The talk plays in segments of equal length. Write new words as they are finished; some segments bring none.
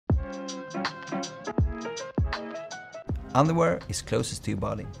Underwear is closest to your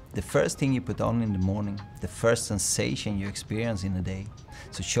body. The first thing you put on in the morning, the first sensation you experience in a day.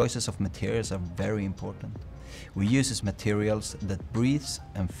 So choices of materials are very important. We use materials that breathes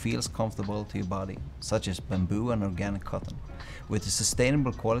and feels comfortable to your body, such as bamboo and organic cotton. With a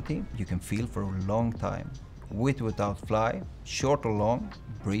sustainable quality, you can feel for a long time. With or without fly, short or long,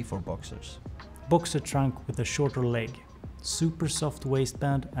 brief or boxers. Boxer trunk with a shorter leg, super soft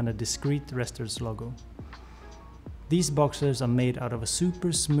waistband and a discreet Resteröds logo. These boxers are made out of a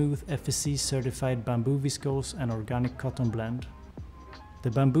super smooth FSC-certified bamboo viscose and organic cotton blend.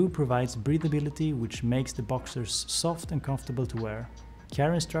 The bamboo provides breathability, which makes the boxers soft and comfortable to wear.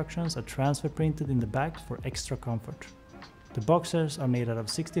 Care instructions are transfer printed in the back for extra comfort. The boxers are made out of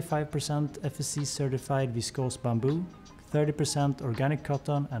 65% FSC-certified viscose-bamboo, 30% organic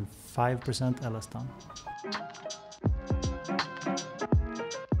cotton and 5% elastane.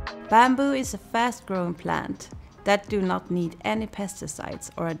 Bamboo is a fast-growing plant that do not need any pesticides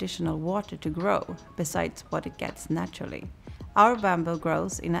or additional water to grow, besides what it gets naturally. Our bamboo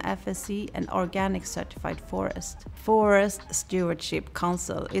grows in a FSC and organic certified forest. Forest Stewardship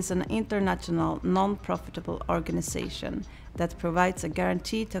Council is an international non-profitable organization that provides a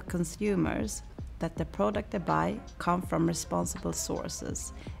guarantee to consumers that the product they buy come from responsible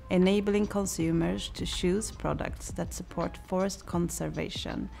sources, enabling consumers to choose products that support forest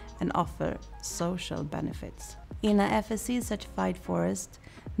conservation and offer social benefits. In a FSC-certified forest,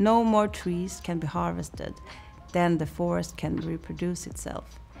 no more trees can be harvested than the forest can reproduce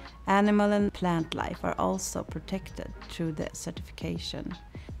itself. Animal and plant life are also protected through the certification.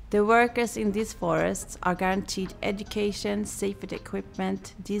 The workers in these forests are guaranteed education, safety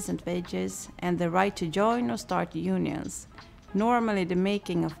equipment, decent wages, and the right to join or start unions. Normally, the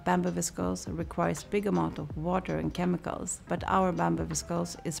making of bamboo viscose requires big amount of water and chemicals, but our bamboo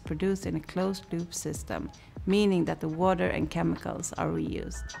viscose is produced in a closed-loop system, meaning that the water and chemicals are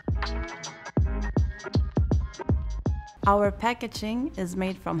reused. Our packaging is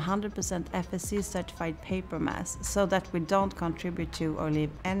made from 100% FSC-certified paper mass, so that we don't contribute to or leave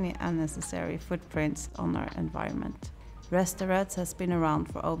any unnecessary footprints on our environment. Resteröds has been around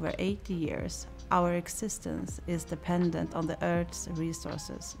for over 80 years. Our existence is dependent on the Earth's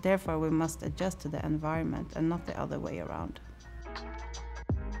resources, therefore we must adjust to the environment and not the other way around.